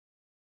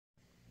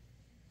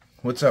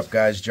What's up,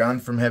 guys? John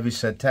from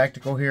HeavySet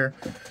Tactical here,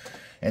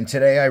 and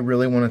today I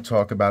really want to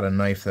talk about a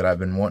knife that I've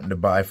been wanting to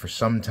buy for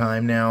some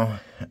time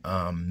now.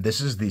 This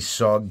is the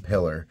SOG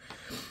pillar,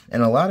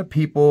 and a lot of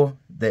people,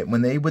 that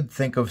when they would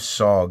think of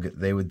SOG,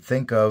 they would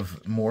think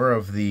of more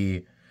of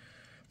the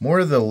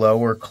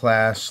lower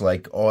class,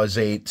 like Aus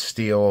 8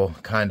 steel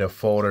kind of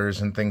folders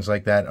and things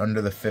like that,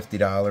 under the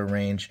 $50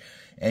 range.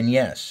 And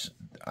yes,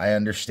 I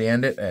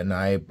understand it, and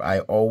I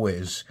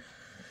always,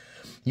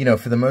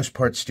 for the most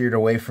part, steered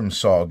away from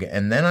SOG.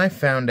 And then I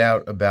found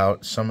out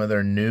about some of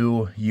their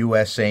new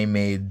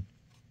USA-made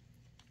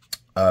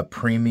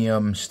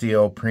premium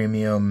steel,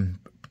 premium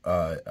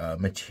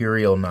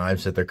material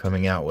knives that they're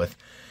coming out with.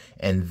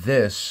 And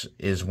this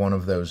is one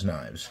of those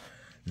knives.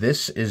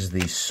 This is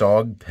the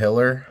SOG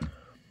pillar.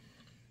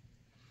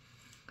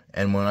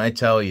 And when I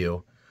tell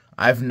you,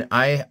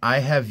 I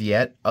have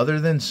yet, other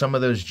than some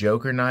of those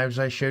Joker knives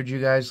I showed you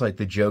guys, like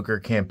the Joker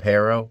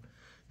Campero,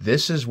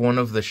 this is one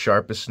of the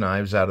sharpest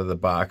knives out of the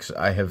box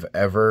I have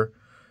ever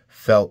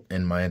felt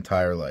in my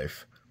entire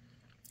life.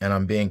 And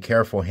I'm being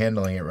careful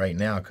handling it right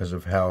now because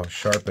of how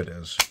sharp it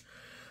is.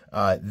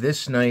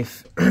 This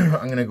knife,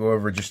 I'm going to go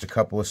over just a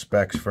couple of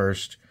specs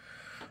first.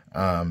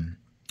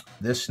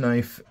 This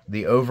knife,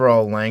 the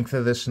overall length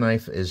of this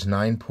knife is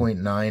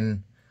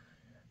 9.90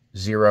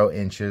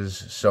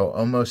 inches, so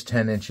almost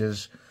 10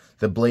 inches.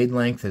 The blade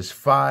length is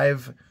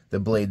 5. The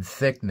blade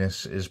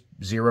thickness is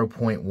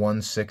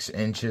 0.16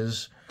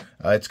 inches.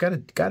 It's got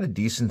a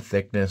decent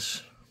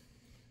thickness.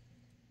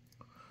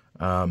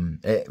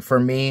 For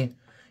me,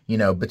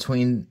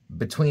 between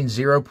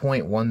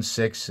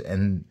 0.16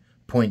 and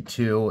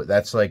 0.2,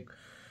 that's like,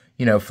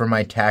 for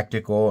my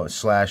tactical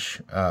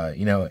slash,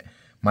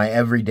 my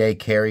everyday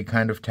carry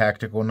kind of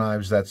tactical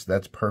knives,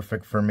 that's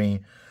perfect for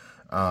me.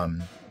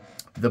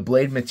 The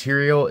blade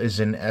material is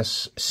an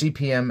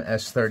CPM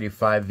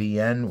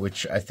S35VN,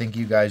 which I think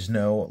you guys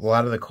know. A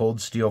lot of the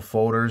cold steel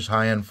folders,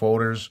 high-end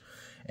folders,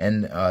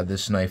 and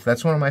this knife.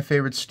 That's one of my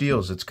favorite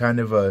steels. It's kind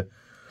of a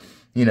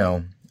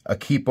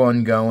keep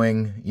on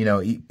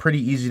going, pretty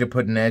easy to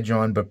put an edge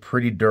on, but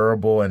pretty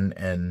durable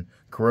and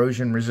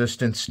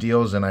corrosion-resistant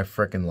steels, and I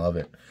frickin' love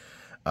it.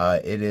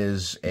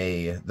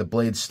 The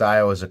blade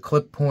style is a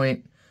clip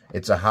point.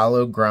 It's a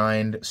hollow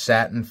grind,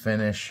 satin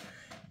finish.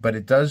 But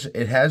it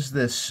has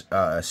this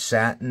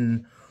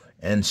satin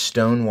and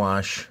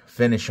stonewash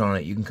finish on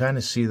it. You can kind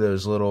of see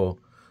those little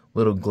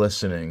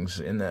glistenings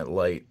in that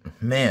light.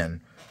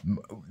 Man,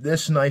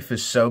 this knife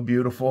is so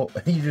beautiful.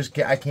 I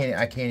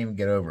can't even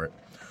get over it.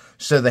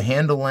 So the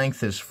handle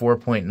length is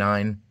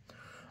 4.9.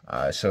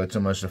 So it's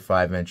almost a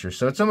 5-incher.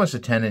 So it's almost a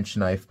 10-inch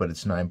knife, but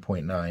it's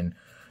 9.9.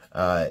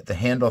 The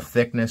handle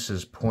thickness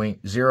is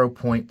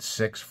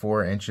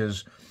 0.64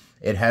 inches.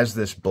 It has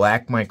this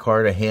black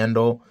micarta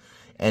handle.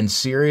 And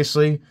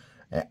seriously,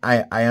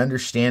 I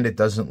understand it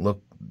doesn't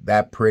look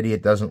that pretty.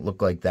 It doesn't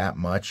look like that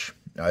much.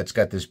 It's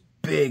got this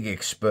big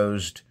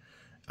exposed,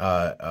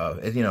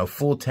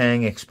 full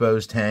tang,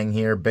 exposed tang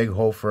here, big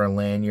hole for a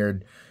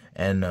lanyard,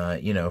 and,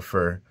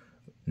 for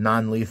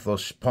non-lethal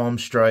palm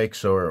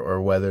strikes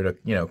or whether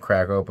to,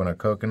 crack open a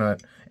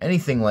coconut,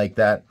 anything like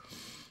that.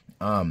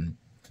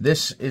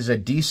 This is a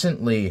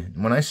decently,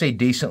 when I say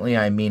decently,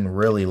 I mean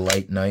really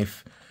light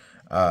knife.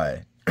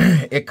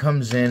 It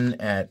comes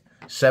in at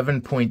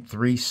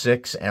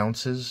 7.36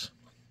 ounces.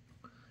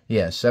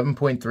 Yeah,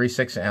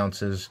 7.36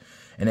 ounces.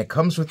 And it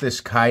comes with this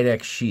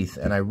Kydex sheath.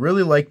 And I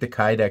really like the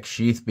Kydex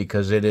sheath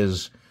because it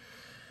is,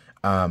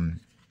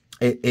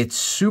 it's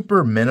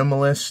super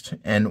minimalist.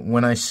 And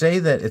when I say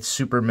that it's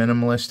super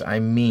minimalist, I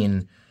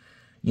mean,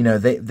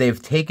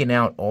 they've taken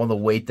out all the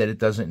weight that it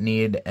doesn't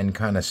need and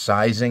kind of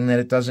sizing that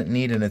it doesn't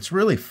need. And it's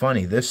really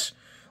funny. This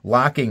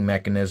locking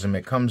mechanism,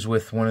 it comes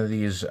with one of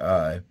these,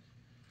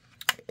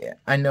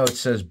 I know it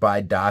says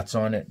by dots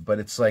on it, but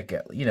it's like,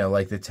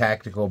 like the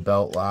tactical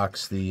belt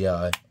locks,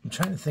 I'm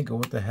trying to think of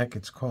what the heck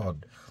it's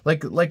called.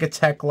 Like a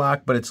tech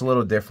lock, but it's a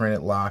little different.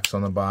 It locks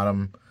on the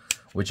bottom,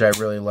 which I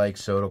really like.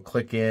 So it'll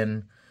click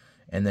in,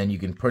 and then you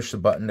can push the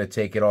button to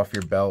take it off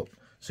your belt,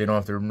 so you don't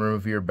have to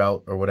remove your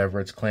belt or whatever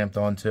it's clamped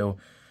onto,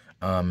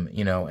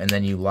 and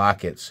then you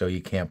lock it so you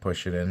can't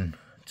push it in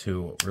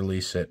to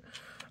release it.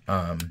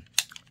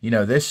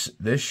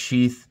 This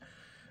sheath,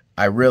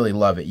 I really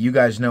love it. You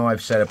guys know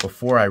I've said it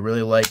before. I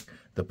really like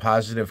the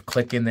positive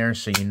click in there,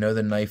 so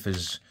the knife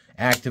is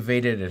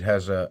activated. It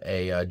has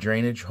a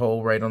drainage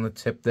hole right on the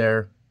tip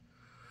there.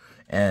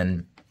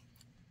 And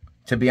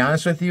to be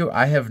honest with you,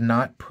 I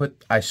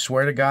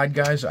swear to God,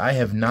 guys, I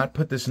have not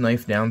put this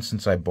knife down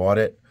since I bought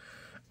it.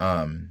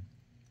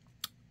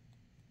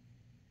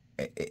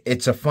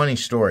 It's a funny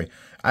story.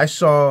 I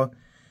saw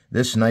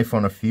this knife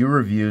on a few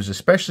reviews,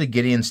 especially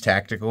Gideon's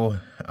Tactical.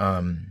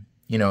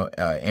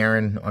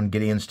 Aaron on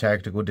Gideon's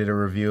Tactical did a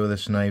review of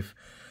this knife.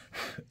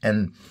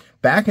 And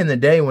back in the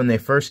day when they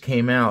first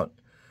came out,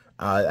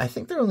 I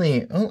think they're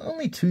only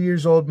 2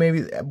 years old,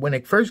 maybe. When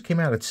it first came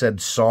out, it said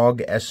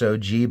SOG,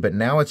 S-O-G, but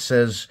now it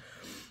says,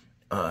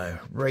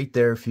 right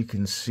there, if you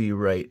can see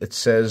right, it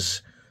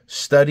says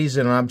Studies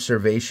and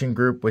Observation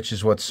Group, which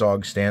is what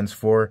SOG stands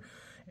for.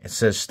 It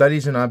says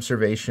Studies and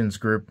Observations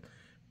Group,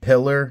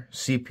 Pillar,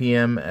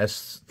 CPM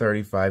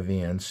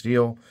S35VN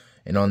steel.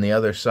 And on the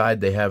other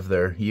side, they have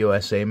their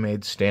USA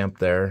made stamp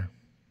there.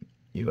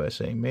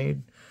 USA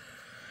made.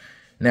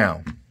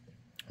 Now,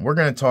 we're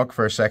going to talk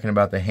for a second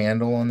about the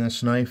handle on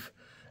this knife.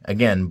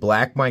 Again,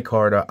 black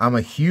micarta. I'm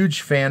a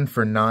huge fan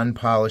for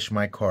non-polished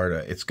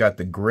micarta. It's got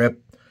the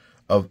grip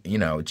of, you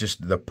know,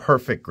 just the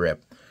perfect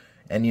grip.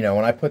 And, you know,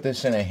 when I put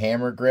this in a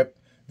hammer grip,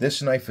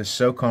 this knife is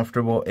so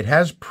comfortable. It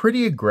has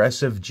pretty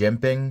aggressive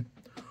jimping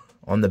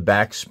on the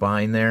back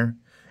spine there.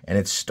 And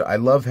it's, I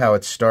love how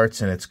it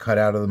starts and it's cut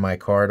out of the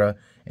micarta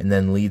and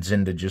then leads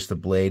into just the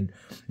blade.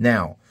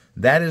 Now,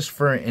 that is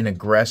for an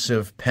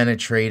aggressive,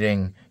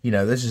 penetrating, you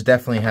know, this is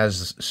definitely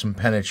has some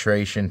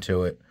penetration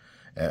to it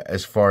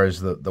as far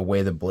as the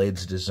way the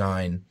blade's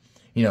designed,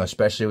 you know,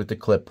 especially with the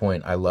clip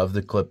point. I love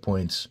the clip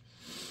points.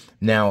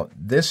 Now,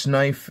 this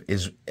knife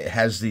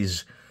has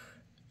these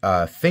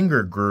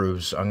finger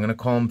grooves. I'm going to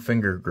call them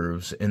finger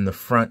grooves in the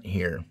front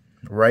here,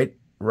 right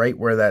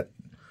where that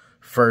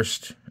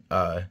first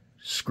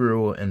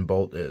screw and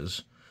bolt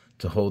is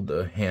to hold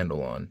the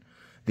handle on.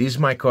 These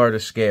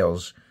micarta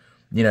scales,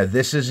 you know,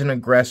 this isn't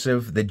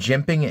aggressive. The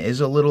jimping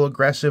is a little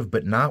aggressive,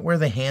 but not where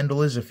the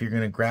handle is. If you're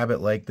going to grab it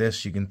like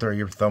this, you can throw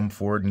your thumb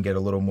forward and get a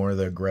little more of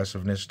the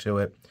aggressiveness to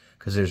it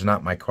because there's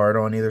not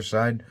micarta on either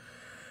side.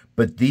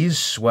 But these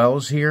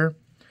swells here,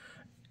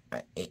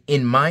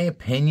 in my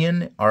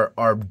opinion,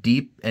 are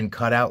deep and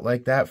cut out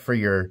like that for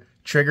your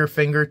trigger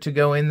finger to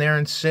go in there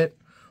and sit,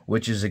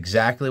 which is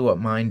exactly what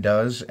mine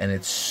does, and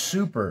it's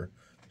super,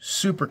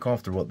 super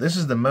comfortable. This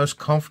is the most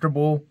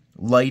comfortable,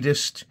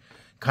 lightest,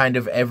 kind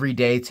of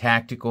everyday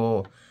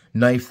tactical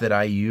knife that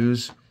I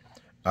use,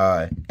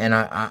 and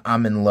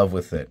I'm in love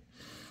with it.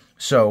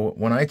 So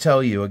when I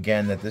tell you,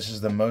 again, that this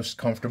is the most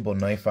comfortable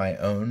knife I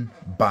own,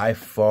 by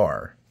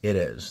far it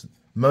is.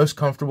 Most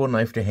comfortable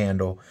knife to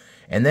handle.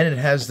 And then it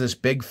has this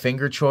big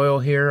finger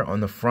choil here on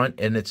the front,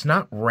 and it's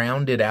not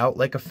rounded out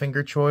like a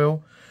finger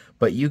choil,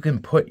 but you can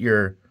put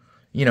your,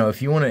 you know,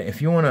 if you want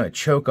to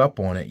choke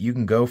up on it, you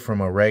can go from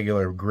a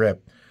regular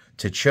grip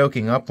to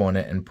choking up on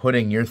it and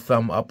putting your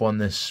thumb up on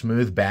this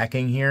smooth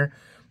backing here.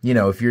 You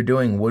know, if you're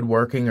doing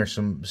woodworking or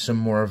some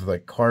more of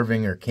like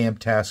carving or camp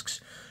tasks,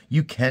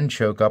 you can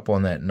choke up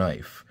on that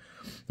knife.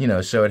 You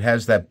know, so it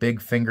has that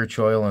big finger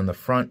choil in the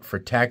front for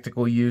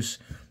tactical use.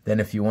 Then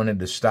if you wanted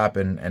to stop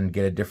and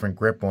get a different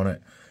grip on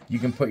it, you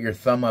can put your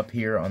thumb up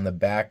here on the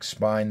back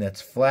spine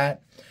that's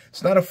flat.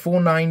 It's not a full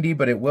 90,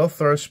 but it will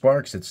throw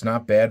sparks. It's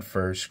not bad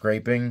for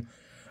scraping.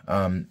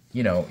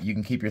 You know, you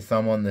can keep your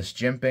thumb on this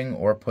jimping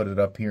or put it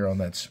up here on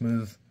that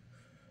smooth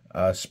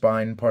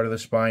spine, part of the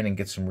spine, and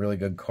get some really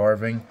good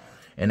carving.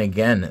 And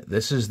again,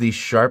 this is the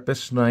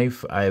sharpest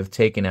knife I have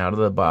taken out of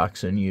the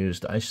box and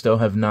used. I still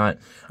have not.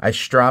 I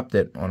stropped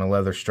it on a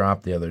leather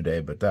strop the other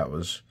day, but that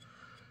was,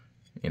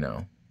 you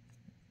know,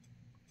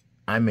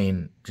 I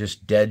mean,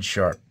 just dead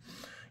sharp.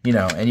 You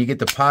know, and you get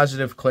the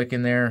positive click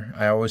in there.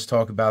 I always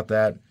talk about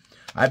that.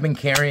 I've been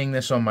carrying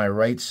this on my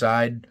right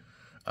side,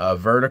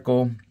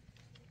 vertical.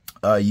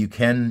 You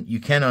can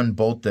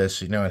unbolt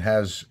this. You know, it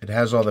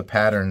has all the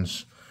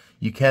patterns.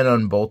 You can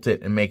unbolt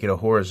it and make it a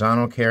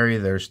horizontal carry.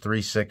 There's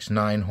 3, 6,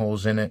 9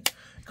 holes in it.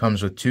 It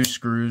comes with 2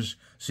 screws,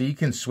 so you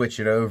can switch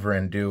it over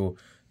and do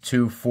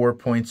 2 4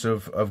 points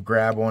of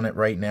grab on it.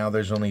 Right now,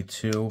 there's only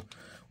 2.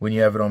 When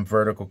you have it on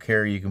vertical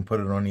carry, you can put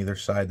it on either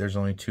side. There's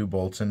only 2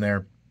 bolts in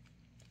there.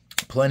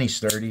 Plenty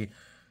sturdy.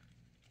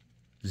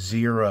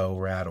 0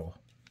 rattle.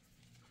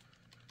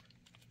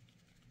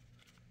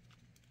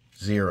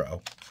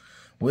 0.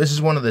 Well, this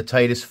is one of the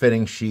tightest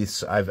fitting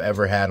sheaths I've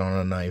ever had on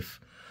a knife.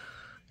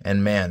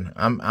 And man,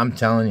 I'm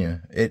telling you,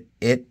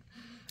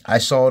 I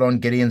saw it on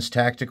Gideon's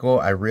Tactical.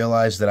 I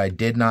realized that I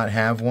did not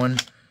have one,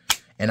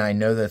 and I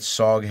know that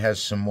SOG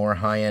has some more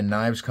high-end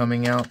knives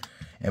coming out.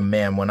 And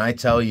man, when I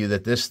tell you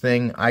that this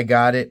thing, I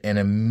got it and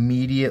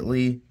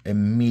immediately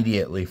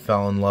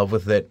fell in love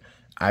with it.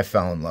 I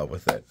fell in love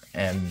with it.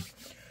 And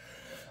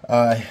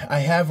I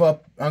have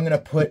up, I'm going to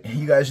put,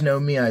 you guys know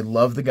me, I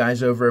love the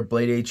guys over at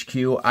Blade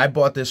HQ. I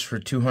bought this for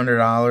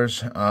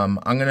 $200. I'm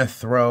going to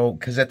throw,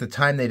 because at the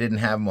time they didn't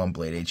have them on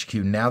Blade HQ.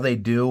 Now they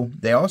do.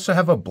 They also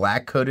have a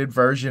black coated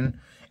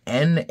version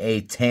and a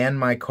tan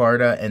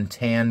micarta and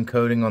tan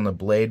coating on the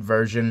blade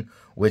version,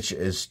 which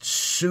is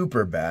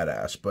super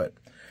badass. But,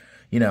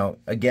 you know,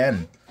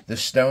 again, the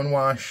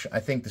stonewash,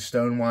 I think the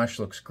stonewash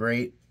looks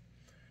great.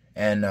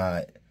 And,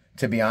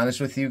 to be honest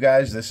with you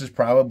guys, this is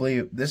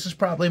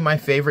probably my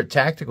favorite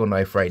tactical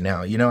knife right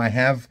now. You know, I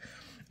have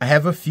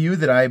a few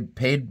that I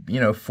paid,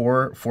 you know,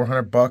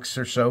 $400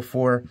 or so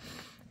for,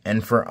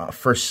 and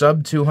for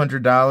sub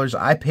 $200,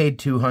 I paid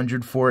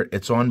 $200 for it.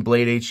 It's on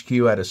Blade HQ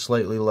at a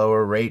slightly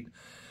lower rate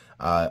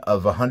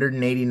of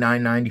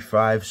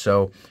 $189.95.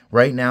 So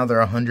right now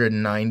they're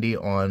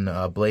 $190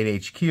 on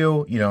Blade HQ.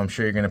 You know, I'm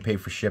sure you're going to pay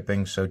for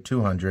shipping, so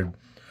 $200.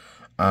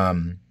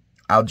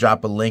 I'll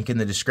drop a link in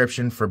the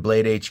description for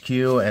Blade HQ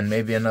and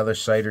maybe another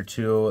site or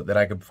two that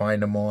I could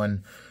find them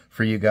on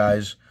for you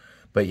guys.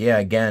 But yeah,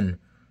 again,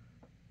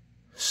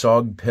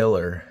 SOG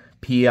Pillar,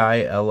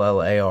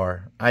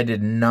 Pillar. I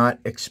did not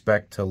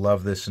expect to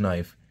love this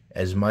knife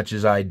as much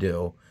as I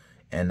do,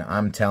 and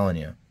I'm telling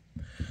you.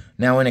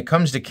 Now, when it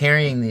comes to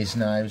carrying these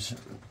knives,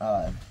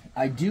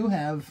 I do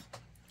have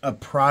a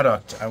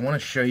product I want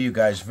to show you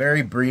guys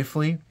very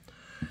briefly.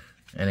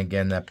 And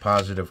again, that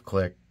positive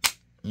click,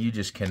 you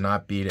just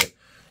cannot beat it.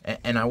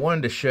 And I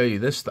wanted to show you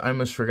this. I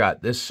almost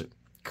forgot. This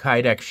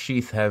Kydex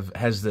sheath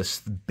has this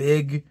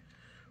big,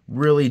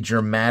 really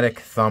dramatic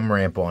thumb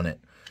ramp on it.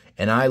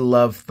 And I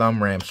love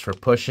thumb ramps for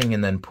pushing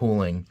and then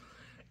pulling.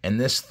 And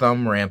this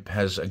thumb ramp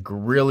has a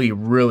really,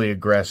 really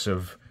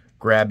aggressive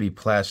grabby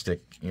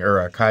plastic or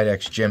a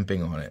Kydex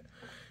jimping on it.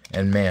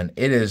 And man,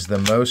 it is the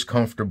most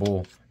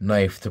comfortable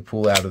knife to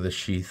pull out of the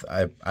sheath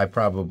I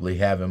probably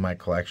have in my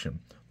collection.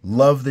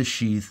 Love the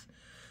sheath.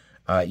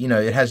 You know,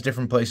 it has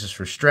different places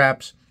for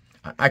straps.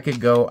 I could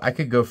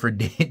go for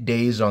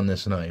days on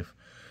this knife.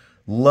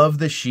 Love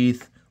the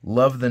sheath.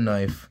 Love the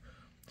knife.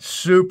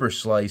 Super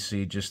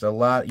slicey. Just a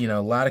lot, you know,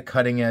 a lot of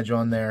cutting edge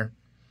on there.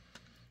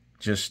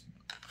 Just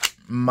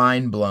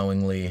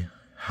mind-blowingly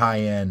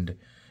high-end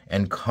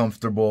and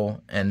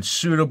comfortable and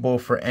suitable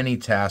for any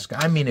task.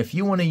 I mean, if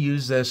you want to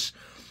use this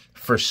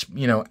for,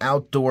 you know,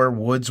 outdoor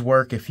woods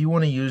work, if you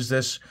want to use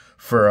this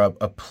for a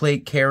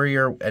plate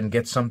carrier and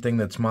get something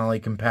that's MOLLE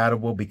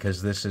compatible,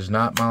 because this is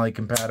not MOLLE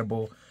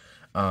compatible,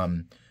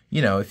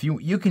 you know, if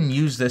you can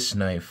use this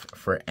knife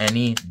for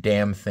any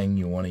damn thing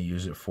you want to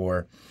use it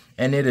for,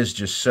 and it is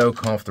just so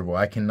comfortable.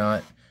 I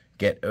cannot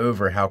get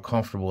over how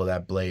comfortable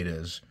that blade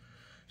is.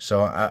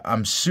 So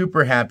I'm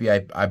super happy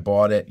I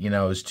bought it. You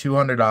know, it was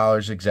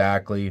 $200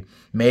 exactly.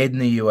 Made in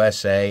the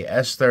USA.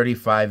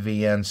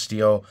 S35VN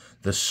steel.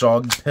 The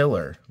SOG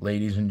pillar,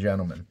 ladies and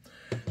gentlemen.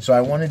 So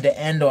I wanted to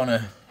end on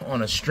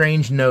a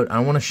strange note. I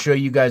want to show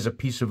you guys a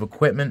piece of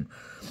equipment.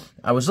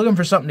 I was looking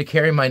for something to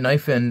carry my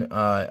knife in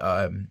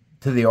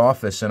to the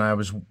office, and I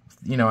was,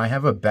 you know, I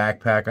have a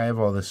backpack. I have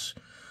all this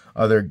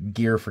other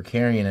gear for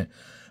carrying it.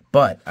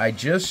 But I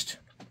just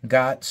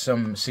got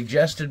some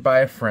suggested by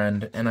a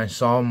friend, and I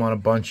saw him on a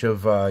bunch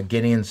of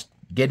Gideon's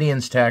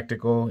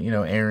Tactical. You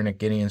know, Aaron at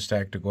Gideon's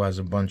Tactical has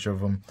a bunch of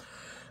them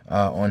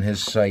on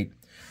his site.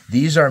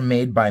 These are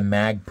made by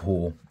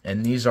Magpul,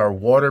 and these are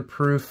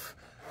waterproof,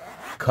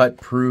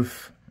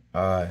 cut-proof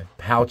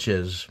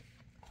pouches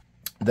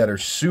that are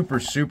super,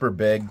 super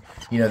big.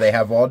 You know, they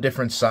have all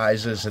different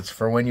sizes. It's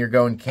for when you're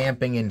going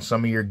camping and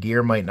some of your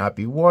gear might not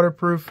be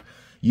waterproof.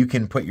 You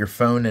can put your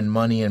phone and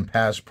money and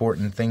passport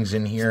and things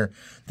in here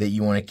that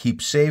you want to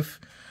keep safe.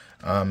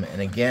 And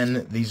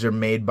again, these are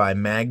made by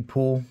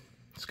Magpul.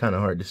 It's kind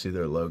of hard to see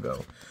their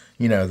logo.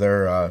 You know,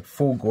 they're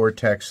full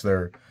Gore-Tex.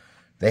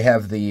 They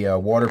have the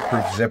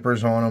waterproof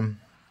zippers on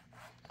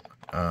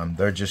them.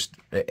 They're just,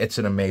 it's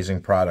an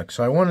amazing product.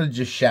 So I wanted to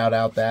just shout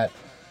out that.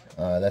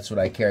 That's what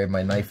I carried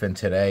my knife in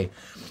today.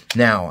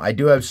 Now, I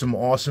do have some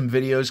awesome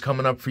videos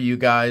coming up for you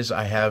guys.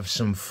 I have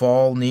some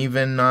fall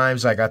Neven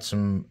knives. I got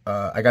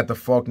the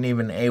Falk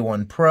Neven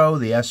A1 Pro,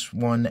 the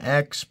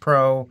S1X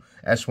Pro,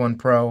 S1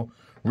 Pro.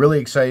 Really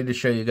excited to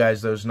show you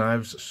guys those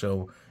knives.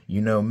 So, you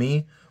know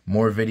me.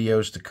 More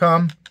videos to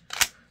come.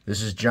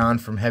 This is John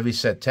from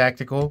HeavySet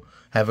Tactical.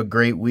 Have a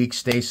great week.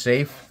 Stay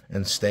safe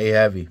and stay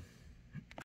heavy.